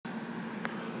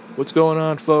What's going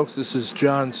on, folks? This is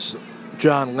John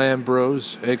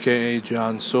Lambrose, a.k.a.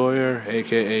 John Sawyer,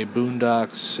 a.k.a.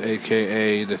 Boondocks,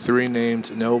 a.k.a. The Three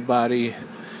Named Nobody,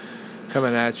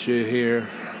 coming at you here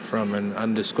from an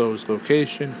undisclosed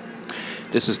location.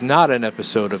 This is not an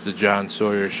episode of the John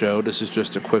Sawyer Show. This is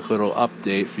just a quick little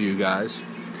update for you guys.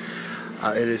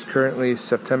 It is currently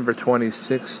September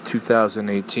 26,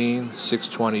 2018,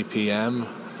 6:20 p.m.,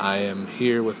 I am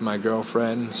here with my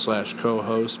girlfriend /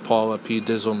 co-host Paula P.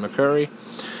 Dizzle McCurry.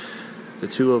 The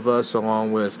two of us,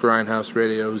 along with Grindhouse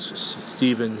Radio's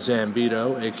Steven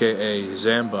Zambito, a.k.a.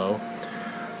 Zambo,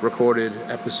 recorded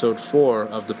episode 4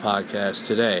 of the podcast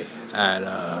today at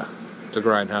the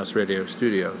Grindhouse Radio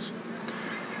studios.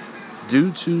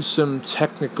 Due to some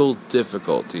technical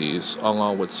difficulties,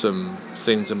 along with some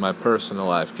things in my personal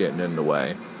life getting in the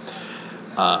way,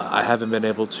 I haven't been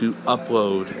able to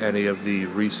upload any of the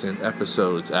recent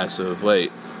episodes as of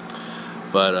late.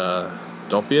 But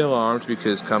don't be alarmed,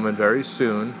 because coming very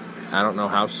soon, I don't know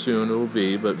how soon it will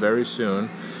be, but very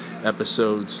soon,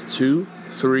 episodes 2,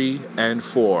 3, and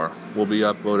 4 will be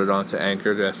uploaded onto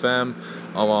Anchor.fm,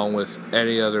 along with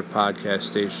any other podcast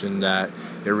station that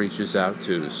it reaches out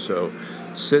to. So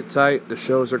sit tight, the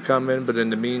shows are coming, but in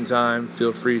the meantime,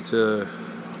 feel free to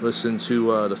listen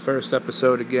to the first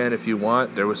episode again if you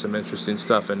want. There was some interesting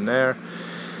stuff in there.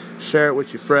 Share it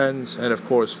with your friends, and of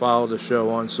course follow the show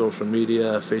on social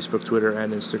media, Facebook, Twitter,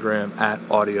 and Instagram at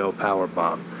Audio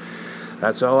Powerbomb.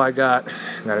 That's all I got.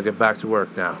 Gotta get back to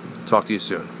work now. Talk to you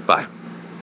soon. Bye.